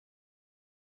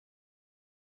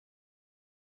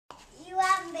You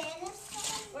have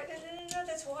medicine? Wait, no,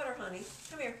 that's water, honey.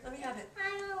 Come here, let me have it.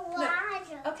 I want water.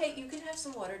 No. Okay, you can have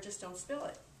some water, just don't spill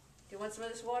it. Do you want some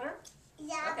of this water?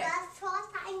 Yeah, okay. That's what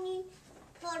I need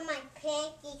for my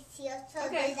pancakes here, so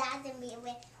okay. it doesn't be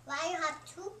wet. Why you have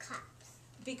 2 cups?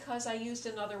 Because I used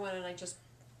another one and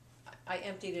I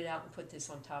emptied it out and put this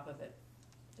on top of it.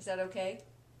 Is that okay?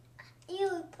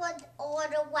 You put all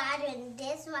the water in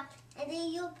this one, and then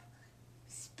you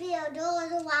spilled all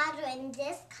the water in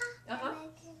this cup. Uh-huh. And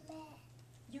make it wet.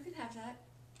 You can have that.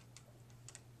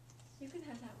 You can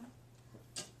have that one.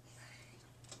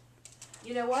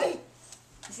 You know what?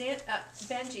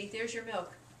 Benji, there's your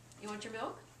milk. You want your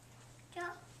milk? Yeah.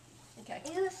 Okay.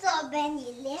 You saw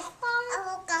Benji lift on?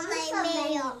 Look at my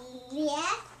milk.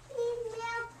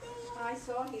 I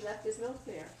saw he left his milk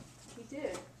there. He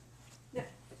did. Now,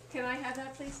 can I have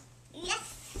that, please?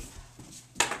 Yes.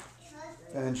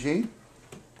 Benji,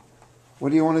 what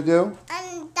do you want to do?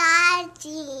 And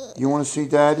Daddy. You want to see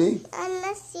Daddy? I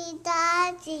want to see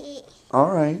Daddy.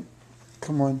 All right.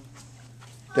 Come on.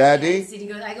 Daddy? He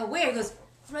goes, I go, where? He goes,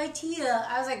 right here.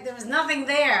 I was like, there was nothing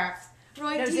there.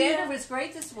 Right No, here. Xander was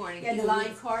great this morning. Yeah, he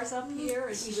lined cars up here,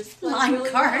 and he was playing Line really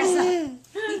cars well. up.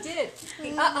 He did.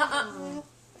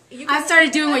 I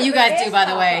started doing what you guys do, by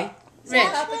the way.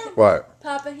 Rich. What?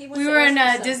 Papa, he wants We to were in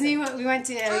ask you Disney. something. We went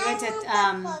to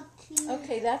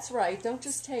Okay, that's right. Don't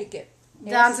just take it.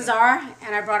 Don Cesar,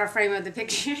 and I brought a frame of the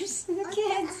pictures. The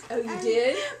kids. Oh, you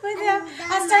did? With them.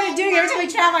 I started doing it. Every time we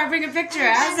travel, I bring a picture.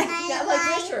 I was like, Yeah, like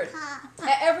Richard.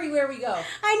 Everywhere we go.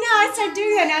 I know. I started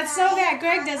doing that. Now it's so bad.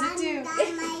 Greg does it too.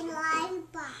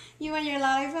 You want your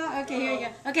lollipop? Okay, here you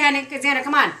go. Okay, honey, Xander,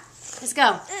 come on. Let's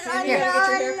go. You're Here. gonna get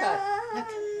your hair cut.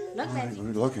 Look, All right, Benji.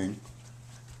 we're looking.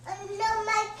 No,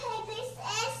 my paper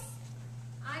says.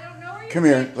 I don't know where your Come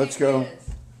here, pancake let's go.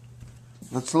 is.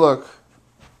 Let's look.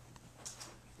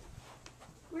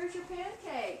 Where's your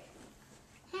pancake?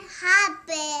 It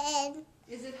happened.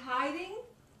 Is it hiding?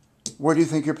 Where do you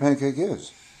think your pancake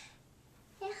is?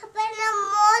 It happened to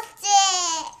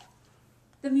Moses.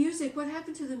 The music. What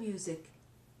happened to the music?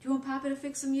 Do you want Papa to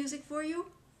fix the music for you?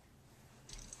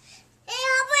 It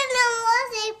happened to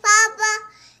Moses, Papa.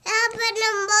 It happened to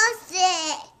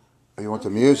Moses. Oh, you want the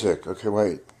music? Okay,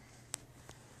 wait.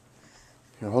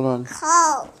 Here, hold on.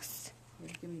 Close.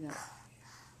 Here, give me that.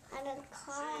 I don't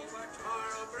call.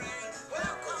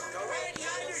 Welcome to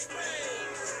Radiator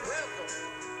Springs. Welcome.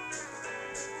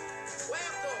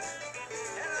 Welcome.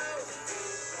 Hello.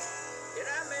 Did I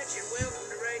mention welcome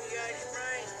to Radiator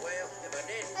Springs? Well, if I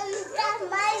didn't. That's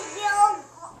my yoga.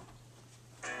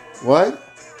 What?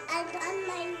 I done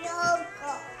my yoga.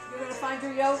 You're gonna find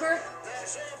your yogurt?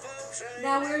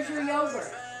 Now where's your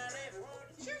yogurt?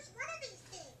 Choose one of these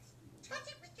things. Touch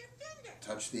it with your finger.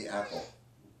 Touch the apple.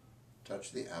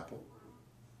 Touch the apple.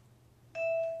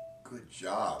 Good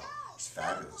job. It's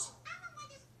fabulous.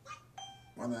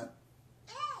 One that.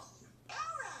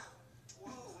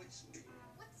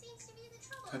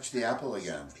 Touch the apple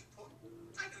again.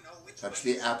 Touch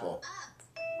the apple.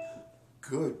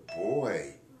 Good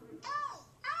boy.